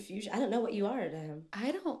confusion. I don't know what you are to him.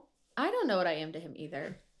 I don't know what I am to him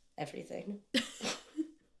either. Everything.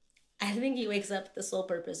 I think he wakes up with the sole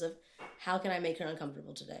purpose of, how can I make her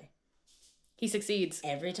uncomfortable today? He succeeds.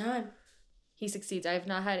 Every time. He succeeds. I have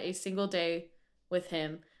not had a single day with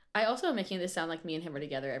him. I also am making this sound like me and him are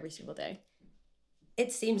together every single day.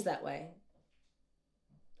 It seems that way.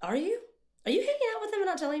 Are you? Are you hanging out with him and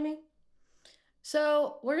not telling me?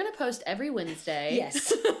 So, we're going to post every Wednesday.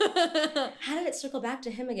 Yes. How did it circle back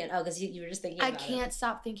to him again? Oh, because you were just thinking about I can't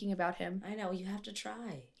stop thinking about him. I know. You have to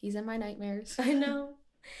try. He's in my nightmares. I know.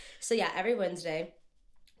 So, yeah, every Wednesday.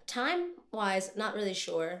 Time-wise, not really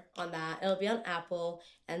sure on that. It'll be on Apple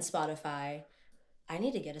and Spotify. I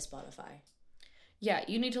need to get a Spotify. Yeah,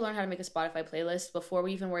 you need to learn how to make a Spotify playlist. Before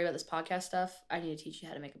we even worry about this podcast stuff, I need to teach you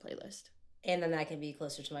how to make a playlist. And then I can be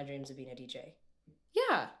closer to my dreams of being a DJ.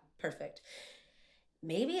 Yeah. Perfect.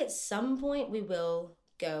 Maybe at some point we will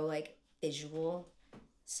go like visual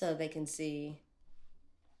so they can see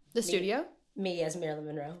the studio? Me as Marilyn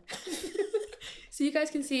Monroe. So you guys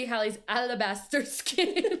can see Hallie's alabaster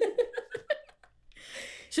skin.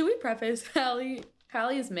 Should we preface Hallie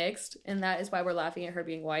is mixed, and that is why we're laughing at her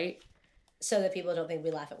being white. So that people don't think we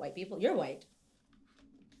laugh at white people. You're white.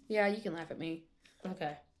 Yeah, you can laugh at me.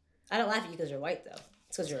 Okay. I don't laugh at you because you're white, though.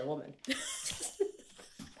 It's because you're a woman.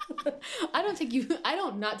 I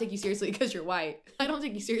don't not take you seriously because you're white. I don't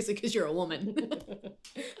take you seriously because you're a woman.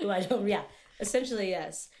 Well, yeah. Essentially,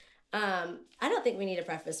 yes. I don't think we need a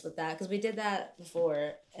preface with that because we did that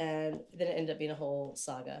before and then it ended up being a whole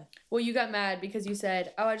saga. Well, you got mad because you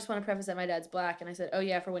said, I just want to preface that my dad's black. And I said, oh,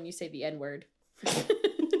 yeah, for when you say the N-word.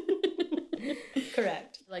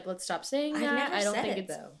 Correct. Like, let's stop saying that. I've never I don't said think it,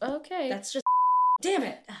 it's though. Okay. That's just damn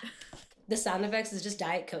it. The sound effects is just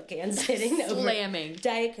Diet Coke cans hitting over slamming.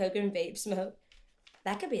 Diet Coke and vape smoke.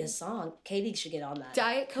 That could be a song. Katie should get on that.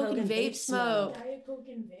 Diet Coke and vape smoke. Diet Coke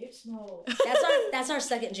and vape smoke. That's our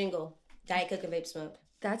second jingle. Diet Coke and vape smoke.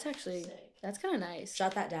 That's actually, Sick. that's kind of nice.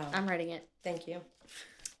 Jot that down. I'm writing it. Thank you.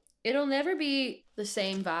 It'll never be the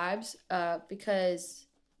same vibes because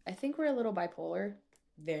I think we're a little bipolar.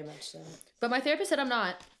 Very much so. But my therapist said I'm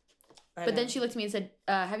not. I But know. then she looked at me and said,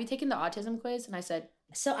 have you taken the autism quiz? And I said,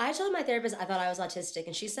 So I told my therapist I thought I was autistic,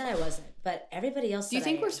 and she said I wasn't. But everybody else do you said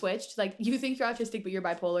think I we're am. switched? Like, you think you're autistic, but you're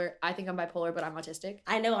bipolar. I think I'm bipolar, but I'm autistic.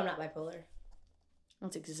 I know I'm not bipolar.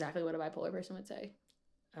 That's exactly what a bipolar person would say.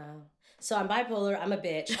 Oh. So I'm bipolar, I'm a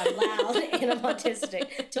bitch, I'm loud, and I'm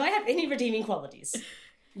autistic. Do I have any redeeming qualities?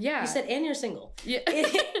 Yeah. You said, and you're single. Yeah.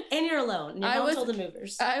 And you're alone. And your I mom was- told the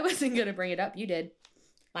movers. I wasn't going to bring it up. You did.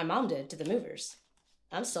 My mom did to the movers.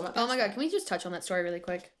 I'm still not Oh my past God. that. Can we just touch on that story really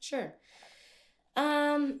quick? Sure.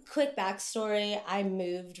 Quick backstory. I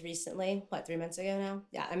moved recently. 3 months ago now?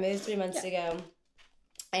 Yeah, I moved 3 months ago.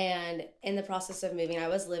 And in the process of moving, I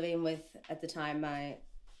was living with, at the time, my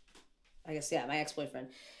ex-boyfriend.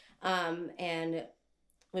 And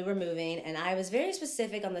we were moving, and I was very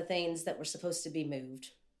specific on the things that were supposed to be moved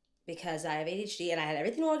because I have ADHD and I had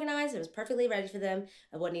everything organized. It was perfectly ready for them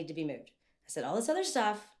of what needed to be moved. I said, all this other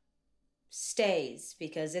stuff stays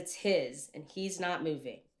because it's his and he's not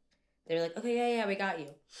moving. They were like, okay, yeah, we got you.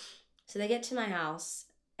 So they get to my house,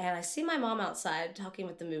 and I see my mom outside talking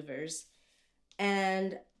with the movers.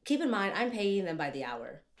 And keep in mind, I'm paying them by the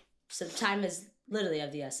hour. So time is literally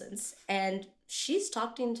of the essence. And she's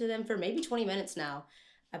talking to them for maybe 20 minutes now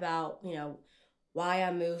about, why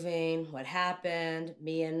I'm moving, what happened,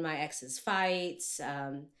 me and my ex's fights,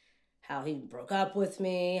 how he broke up with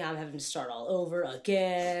me, I'm having to start all over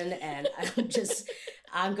again, and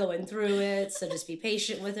I'm going through it, so just be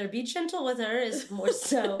patient with her. Be gentle with her is more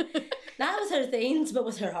so, not with her things, but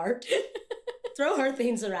with her heart. Throw her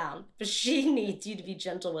things around, but she needs you to be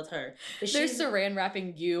gentle with her. They're saran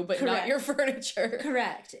wrapping you, but not Correct. your furniture.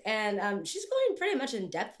 Correct. And she's going pretty much in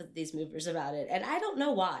depth with these movers about it, and I don't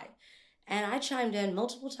know why. And I chimed in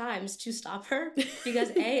multiple times to stop her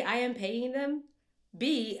because A, I am paying them.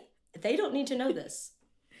 B, they don't need to know this.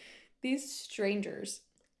 These strangers.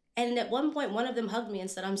 And at one point, one of them hugged me and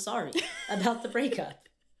said, I'm sorry about the breakup.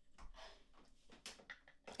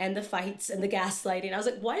 And the fights and the gaslighting. I was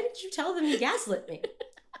like, why did you tell them you gaslit me?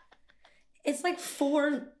 It's like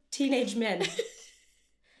 4 teenage men.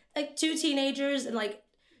 Like 2 teenagers and like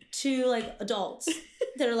 2 adults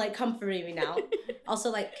that are comforting me now.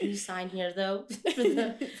 Also can you sign here though?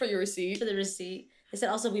 For your receipt. For the receipt. They said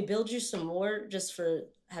also we billed you some more just for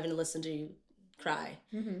having to listen to you cry.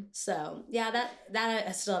 Mm-hmm. So yeah, that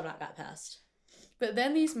I still have not got past. But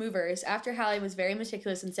then these movers, after Hallie was very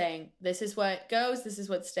meticulous in saying, this is what goes, this is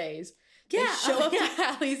what stays. Yeah, They show up to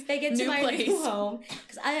Hallie's They get to new my place. new home.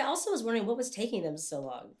 Because I also was wondering what was taking them so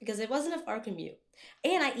long. Because it wasn't a far commute.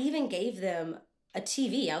 And I even gave them a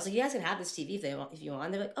TV. I was like, you guys can have this TV if you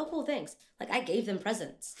want. They're like, oh, cool, thanks. I gave them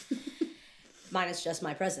presents. Minus just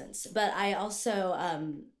my presents. But I also,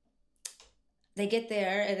 they get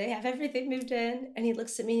there and they have everything moved in. And he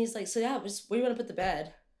looks at me and he's like, so yeah, where do you want to put the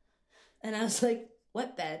bed? And I was like,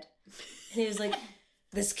 what bed? And he was like,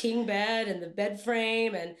 this king bed and the bed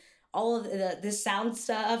frame and all of this sound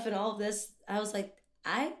stuff and all of this. I was like,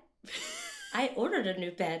 I ordered a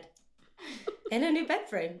new bed and a new bed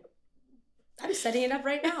frame. I'm setting it up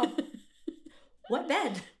right now. What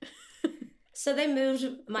bed? So they moved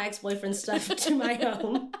my ex-boyfriend's stuff to my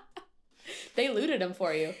home. They looted them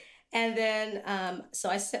for you. And then, so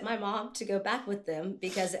I sent my mom to go back with them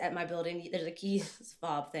because at my building, there's a key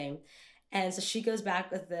fob thing. And so she goes back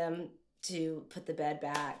with them to put the bed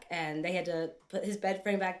back. And they had to put his bed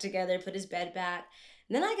frame back together, put his bed back.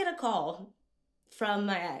 And then I get a call from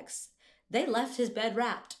my ex. They left his bed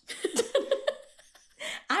wrapped.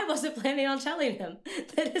 I wasn't planning on telling him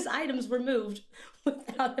that his items were moved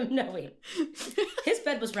without him knowing. His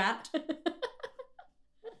bed was wrapped.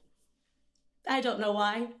 I don't know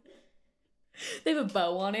why. They have a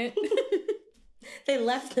bow on it. They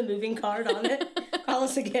left the moving card on it. Call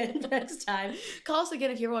us again next time. Call us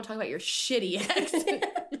again if you ever want to talk about your shitty ex.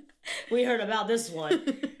 We heard about this one.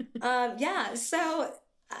 Yeah, so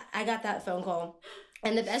I got that phone call.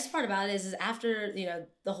 And the best part about it is after,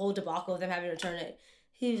 the whole debacle of them having to return it,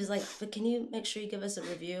 he was like, but can you make sure you give us a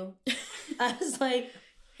review? I was like,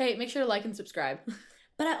 Hey, make sure to like and subscribe.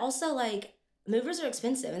 but I also movers are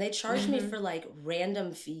expensive and they charged me for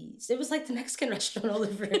random fees. It was like the Mexican restaurant all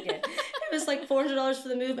over again. It was $400 for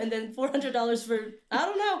the move and then $400 for, I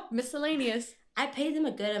don't know. Miscellaneous. I paid them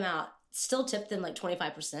a good amount. Still tipped them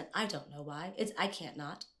 25%. I don't know why. I can't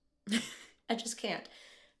not. I just can't.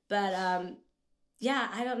 But yeah,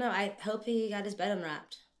 I don't know. I hope he got his bed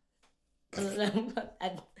unwrapped. I don't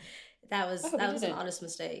know. That was an honest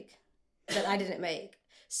mistake that I didn't make.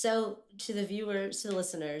 So to the viewers, to the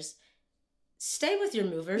listeners, stay with your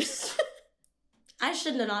movers. I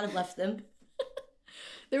shouldn't have not have left them.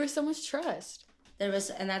 There was so much trust. There was,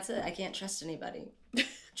 and that's it. I can't trust anybody. I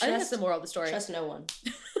think that's the moral of the story. Trust no one.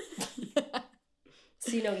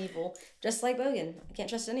 See no evil. Just like Bogan. I can't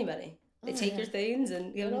trust anybody. They take your things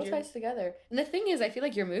and give It them all your... ties together. And the thing is, I feel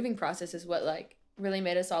like your moving process is what, like, really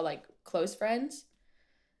made us all, like, close friends.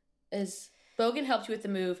 Is Bogan helped you with the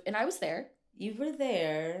move, and I was there. You were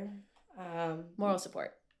there. Moral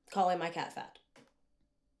support. Calling my cat fat.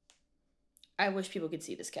 I wish people could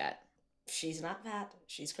see this cat. She's not fat.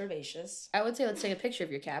 She's curvaceous. I would say let's take a picture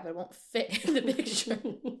of your cat, but it won't fit in the picture.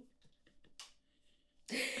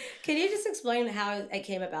 Can you just explain how it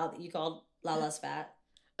came about that you called Lala's fat?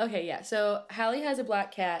 Okay, yeah. So Hallie has a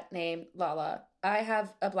black cat named Lala. I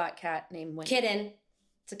have a black cat named Winnie. Kitten.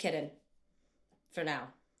 It's a kitten. For now.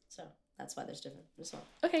 So that's why there's different.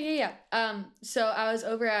 Okay, yeah. So I was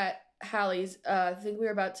over at Hallie's. I think we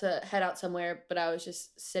were about to head out somewhere, but I was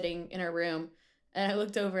just sitting in her room, and I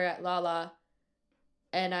looked over at Lala,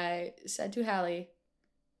 and I said to Hallie,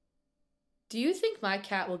 "Do you think my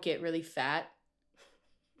cat will get really fat?"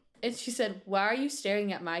 And she said, "Why are you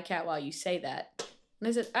staring at my cat while you say that?" And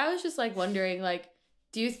I said, I was just like wondering, like,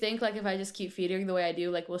 do you think like if I just keep feeding her the way I do,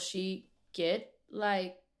 like, will she get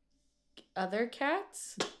like other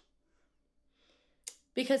cats?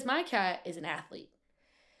 Because my cat is an athlete.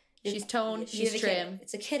 She's toned, she's trim.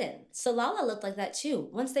 It's a kitten. So Lala looked like that too.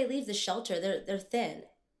 Once they leave the shelter, they're thin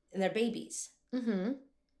and they're babies. Mm-hmm.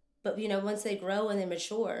 But once they grow and they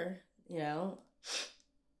mature,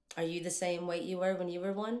 are you the same weight you were when you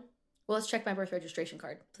were one? Well, let's check my birth registration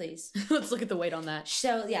card. Please. Let's look at the weight on that.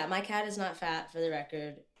 So, yeah, my cat is not fat, for the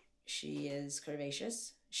record. She is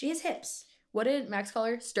curvaceous. She has hips. What did Max call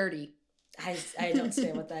her? Sturdy. I don't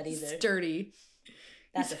understand what that either. Sturdy.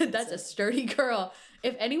 That's a sturdy girl.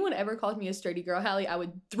 If anyone ever called me a sturdy girl, Hallie, I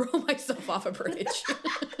would throw myself off a bridge.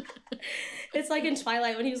 It's like in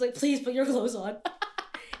Twilight when he was like, please put your clothes on.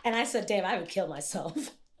 And I said, damn, I would kill myself.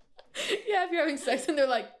 Yeah, if you're having sex and they're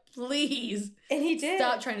like, please. And he did.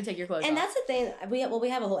 Stop trying to take your clothes off. And that's the thing. We have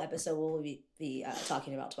a whole episode where we'll be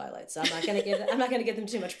talking about Twilight. So I'm not gonna give them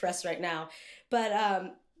too much press right now.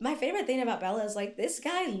 But my favorite thing about Bella is like this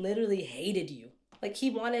guy literally hated you. Like he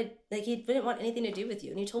didn't want anything to do with you,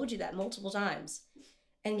 and he told you that multiple times.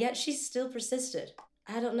 And yet she still persisted.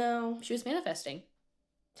 I don't know. She was manifesting.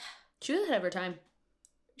 She was ahead of her time.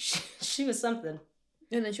 She was something.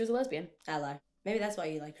 And then she was a lesbian. I lie. Maybe that's why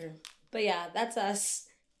you like her. But yeah, that's us.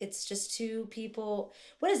 It's just two people.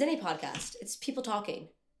 What is any podcast? It's people talking.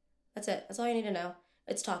 That's it. That's all you need to know.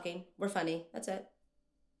 It's talking. We're funny. That's it.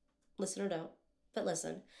 Listen or don't. But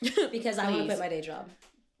listen. Because I want to quit my day job.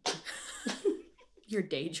 Your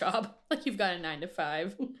day job? Like you've got a 9 to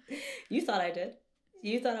 5. You thought I did.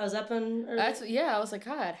 You thought I was up and early. I was like,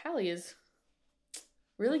 God, Hallie is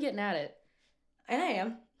really getting at it. And I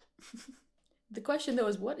am. The question though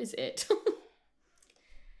is, what is it?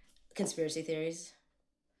 Conspiracy theories.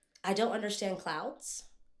 I don't understand clouds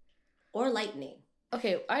or lightning.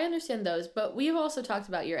 Okay, I understand those, but we've also talked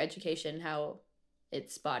about your education, how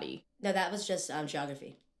it's spotty. No, that was just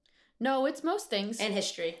geography. No, it's most things. And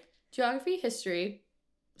history. Geography, history,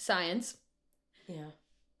 science. Yeah.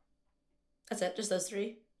 That's it, just those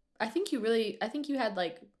three. I think you had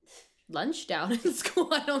like lunch down in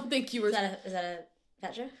school. I don't think you were... Is that a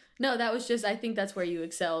fat joke? No, that was just, I think that's where you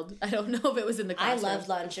excelled. I don't know if it was in the classroom. I loved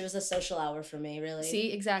lunch. It was a social hour for me, really.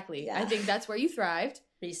 See, exactly. Yeah. I think that's where you thrived.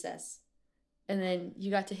 Recess. And then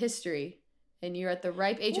you got to history. And you're at the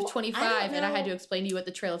ripe age of 25, and I had to explain to you what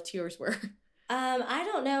the Trail of Tears were. I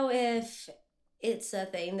don't know if it's a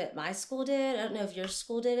thing that my school did. I don't know if your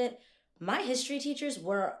school did it. My history teachers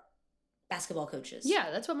were basketball coaches.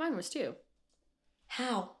 Yeah, that's what mine was too.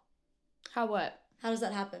 How? How what? How does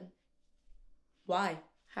that happen? Why?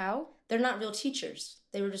 How? They're not real teachers.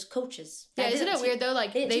 They were just coaches. Yeah, isn't it weird though?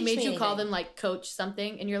 Like they made you call anything. them like coach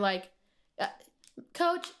something, and you're like,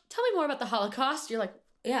 Coach, tell me more about the Holocaust. You're like,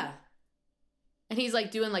 yeah. And he's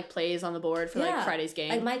like doing like plays on the board for like Friday's game.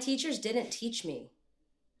 Like my teachers didn't teach me.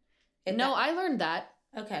 I learned that.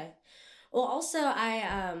 Okay. Well, also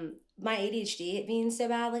my ADHD being so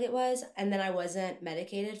bad like it was, and then I wasn't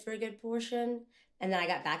medicated for a good portion, and then I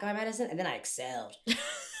got back on my medicine, and then I excelled.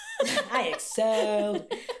 I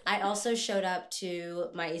excelled. I also showed up to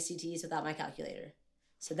my ACTs without my calculator.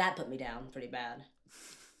 So that put me down pretty bad.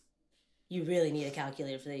 You really need a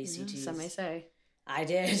calculator for the ACTs. Some may say. I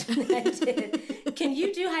did. I did. Can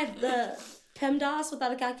you do the PEMDAS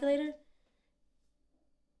without a calculator?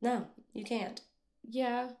 No, you can't.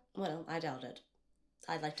 Yeah. Well, I doubt it.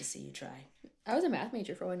 I'd like to see you try. I was a math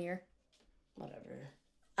major for 1 year. Whatever.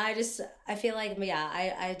 I feel like,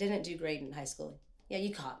 I didn't do great in high school. Yeah,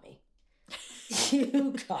 you caught me.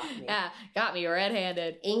 You got me. Yeah, got me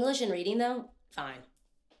red-handed. English and reading, though, fine.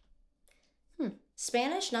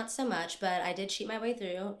 Spanish, not so much, but I did cheat my way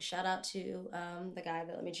through. Shout out to the guy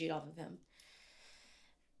that let me cheat off of him.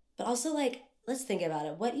 But also, like, let's think about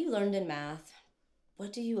it. What you learned in math,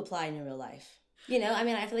 what do you apply in your real life? You know, I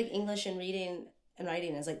mean, I feel like English and reading and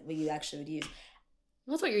writing is like what you actually would use.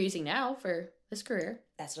 That's what you're using now for this career.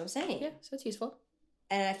 That's what I'm saying. Yeah, so it's useful.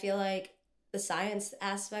 And I feel like the science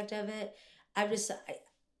aspect of it, I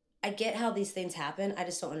get how these things happen. I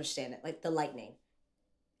just don't understand it. Like the lightning.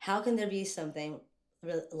 How can there be something,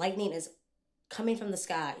 lightning is coming from the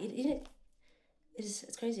sky?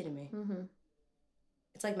 It's crazy to me. Mm-hmm.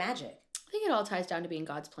 It's like magic. I think it all ties down to being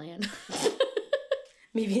God's plan.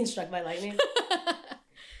 Me being struck by lightning.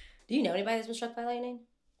 Do you know anybody that's been struck by lightning?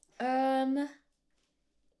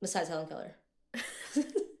 Besides Helen Keller.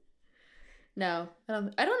 No,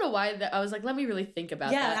 I don't know why. I was like, let me really think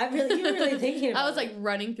about that. Yeah, you were really thinking about I was it. like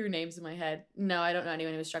running through names in my head. No, I don't know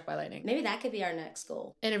anyone who was struck by lightning. Maybe that could be our next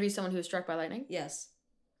goal. Interview someone who was struck by lightning? Yes.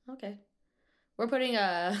 Okay. We're putting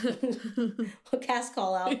a... We'll cast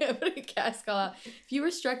call out. Yeah, putting a cast call out. If you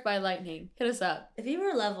were struck by lightning, hit us up. If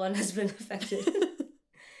your loved one has been affected.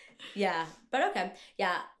 Yeah, but okay.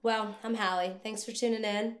 Yeah, well, I'm Hallie. Thanks for tuning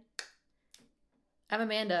in. I'm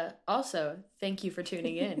Amanda. Also, thank you for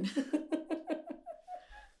tuning in.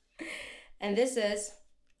 And this is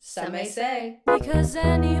Some May Say. Because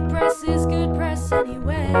any press is good press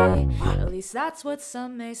anyway. At least that's what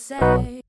some may say.